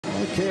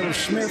Caleb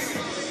Smith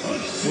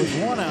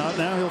with one out.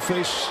 Now he'll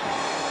face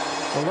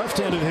a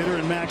left-handed hitter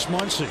in Max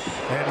Muncy.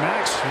 And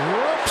Max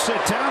whoops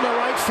it down the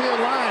right field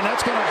line.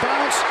 That's going to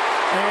bounce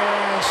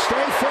and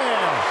stay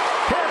fair.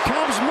 Here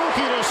comes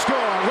Mookie to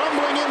score.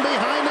 Rumbling in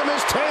behind him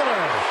is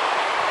Taylor.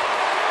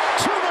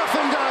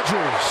 2-0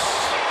 Dodgers.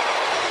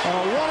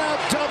 A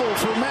one-out double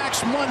for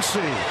Max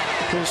Muncy.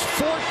 His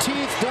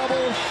 14th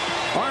double.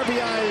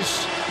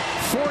 RBIs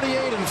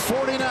 48 and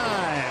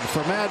 49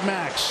 for Mad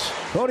Max.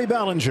 Cody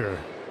Bellinger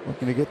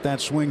looking to get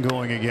that swing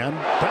going again.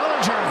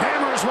 Bellinger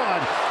hammers one.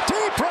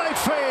 Deep right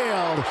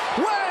field.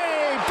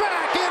 Way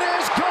back. It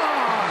is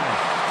gone.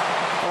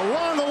 A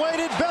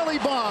long-awaited belly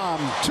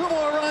bomb. 2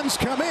 more runs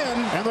come in,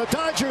 and the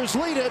Dodgers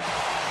lead it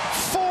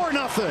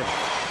 4-0.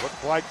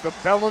 Looked like the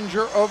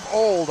Bellinger of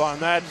old on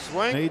that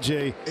swing.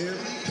 AJ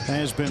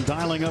has been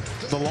dialing up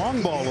the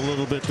long ball a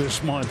little bit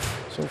this month.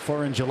 So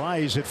far in July,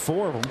 he's hit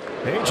 4 of them.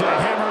 AJ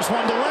hammers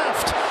one to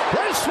left.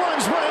 This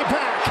one's way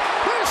back.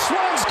 This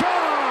one's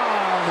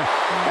gone.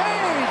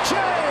 AJ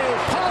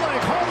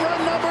Pollock, home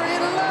run number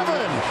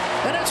 11.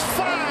 And it's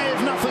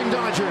 5-0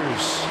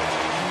 Dodgers.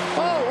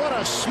 Oh, what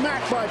a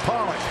smack by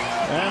Pollock.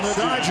 And the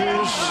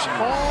Dodgers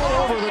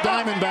all over the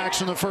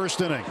Diamondbacks in the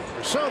first inning.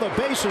 So the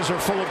bases are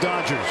full of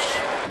Dodgers.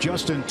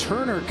 Justin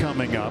Turner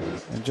coming up.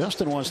 And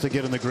Justin wants to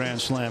get in the Grand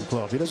Slam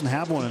club. He doesn't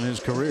have one in his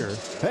career.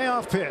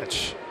 Payoff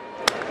pitch.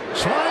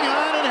 Swung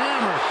on and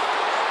hammered.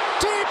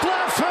 Deep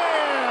left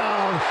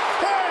field.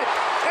 It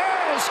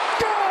is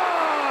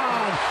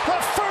gone.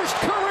 The first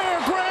career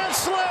Grand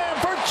Slam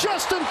for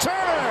Justin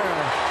Turner.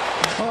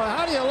 Oh,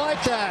 how do you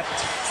like that?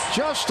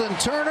 Justin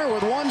Turner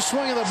with one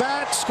swing of the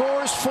bat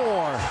scores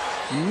 4.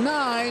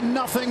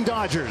 9-0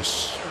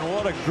 Dodgers.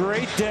 What a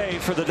great day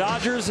for the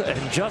Dodgers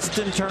and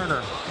Justin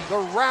Turner. The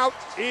route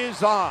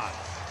is on.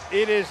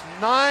 It is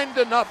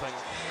 9-0.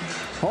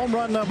 Home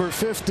run number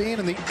 15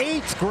 and the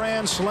 8th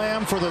Grand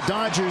Slam for the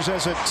Dodgers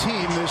as a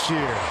team this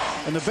year.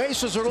 And the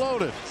bases are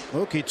loaded.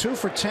 Mookie 2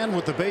 for 10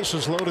 with the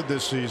bases loaded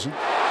this season.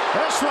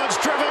 This one's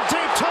driven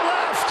deep to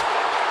left.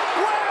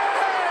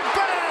 Way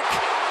back.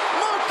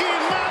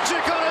 Mookie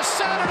magic on a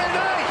Saturday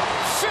night.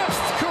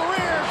 5th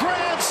career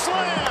Grand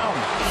Slam.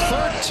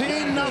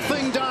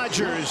 13-0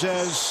 Dodgers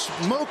as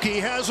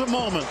Mookie has a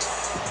moment.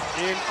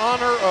 In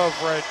honor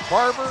of Red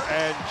Barber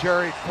and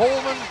Jerry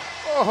Coleman.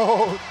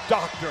 Oh,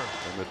 doctor.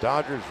 And the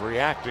Dodgers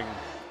reacting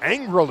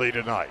angrily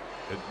tonight,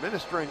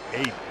 administering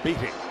a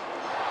beating.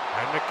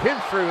 And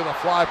McKinstry with a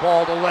fly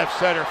ball to left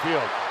center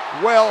field.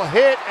 Well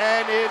hit,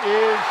 and it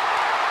is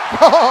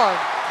gone.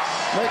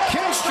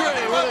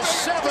 McKinstry with his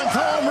 7th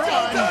home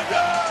run,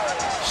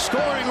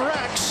 scoring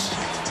Rex.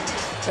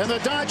 And the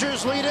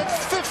Dodgers lead it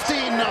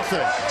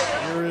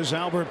 15-0. Here is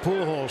Albert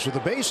Pujols with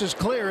the bases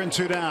clear and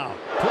 2 down.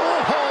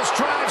 Pujols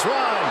drives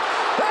one.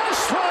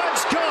 This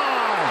one's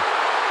gone.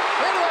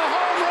 Into the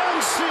home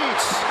run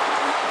seats.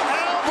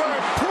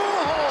 Albert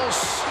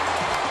Pujols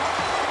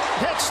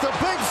hits the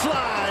big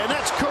fly, and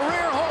that's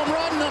career home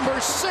run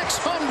number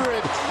 674.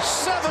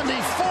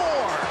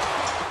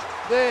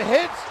 The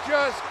hits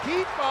just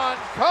keep on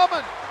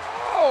coming.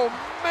 Oh,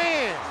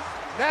 man.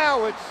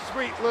 Now it's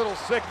sweet little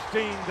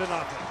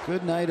 16-0.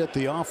 Good night at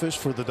the office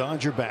for the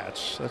Dodger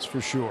bats, that's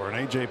for sure. And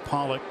A.J.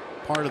 Pollock,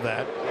 part of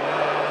that.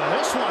 And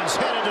this one's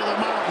headed to the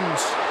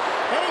mountains.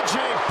 A.J.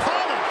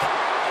 Pollock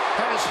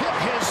has hit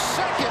his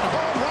 2nd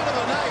home run of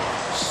the night,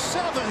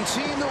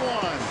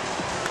 17-1.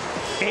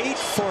 8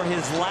 for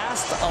his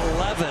last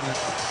 11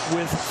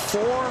 with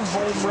 4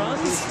 home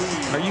runs.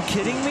 Are you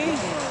kidding me?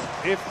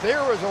 If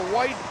there was a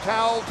white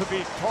towel to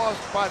be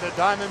tossed by the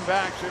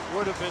Diamondbacks, it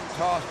would have been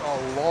tossed a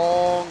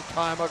long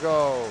time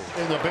ago.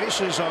 And the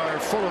bases are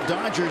full of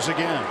Dodgers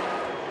again.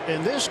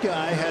 And this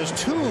guy has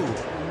 2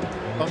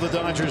 of the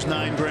Dodgers'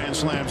 9 Grand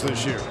Slams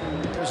this year.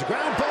 There's a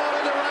ground ball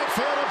into right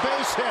field, a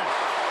base hit.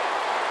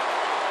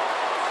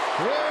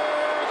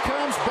 Here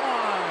comes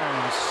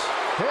Barnes.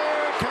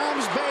 Here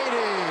comes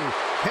Beatty.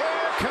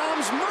 Here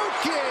comes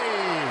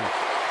Mookie.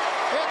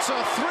 It's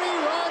a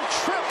 3-run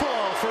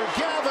triple for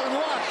Gavin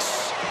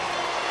Lux.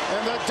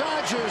 And the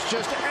Dodgers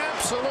just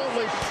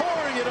absolutely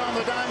pouring it on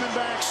the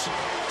Diamondbacks,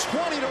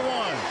 20-1.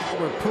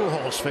 Albert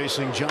Pujols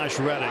facing Josh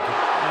Reddick.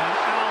 And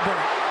Albert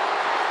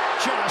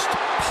just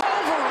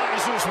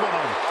pulverizes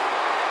one.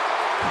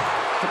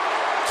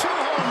 2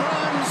 home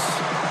runs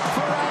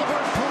for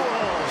Albert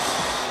Pujols.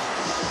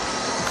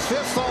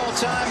 5th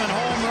all-time in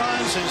home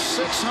runs, his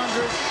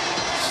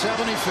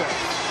 675th.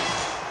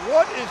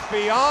 What is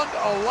beyond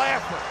a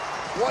laugher?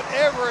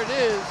 Whatever it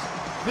is,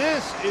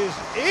 this is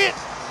it.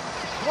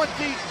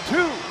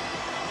 22-1.